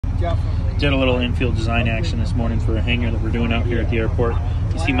Did a little infield design action this morning for a hangar that we're doing out here at the airport.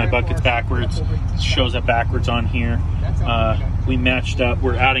 You see my buckets backwards. It shows up backwards on here. We matched up.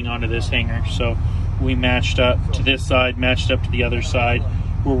 We're adding onto this hangar, so we matched up to this side, matched up to the other side.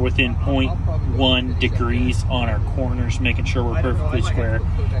 We're within 0.1 degrees on our corners, making sure we're perfectly square.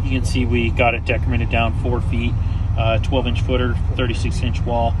 You can see we got it decremented down 4 feet, 12-inch footer, 36-inch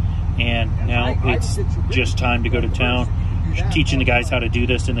wall, and now it's just time to go to town. Teaching the guys how to do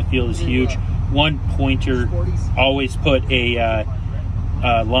this in the field is huge. One pointer, always put a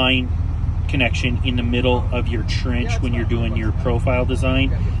line connection in the middle of your trench when you're doing your profile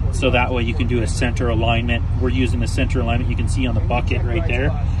design, so that way you can do a center alignment. We're using the center alignment, you can see on the bucket right there.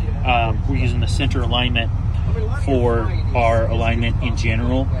 We're using the center alignment for our alignment in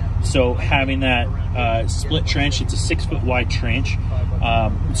general. So having that split trench, it's a 6 foot wide trench.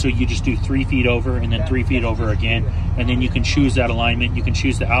 So you just do 3 feet over and then 3 feet over again, and then you can choose that alignment. You can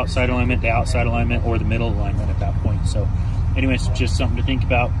choose the outside alignment, or the middle alignment at that point. So anyways, just something to think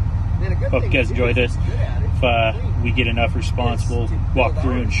about. Hope you guys enjoy this. If we get enough response, we'll walk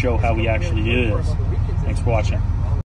through and show how we actually do this. Thanks for watching.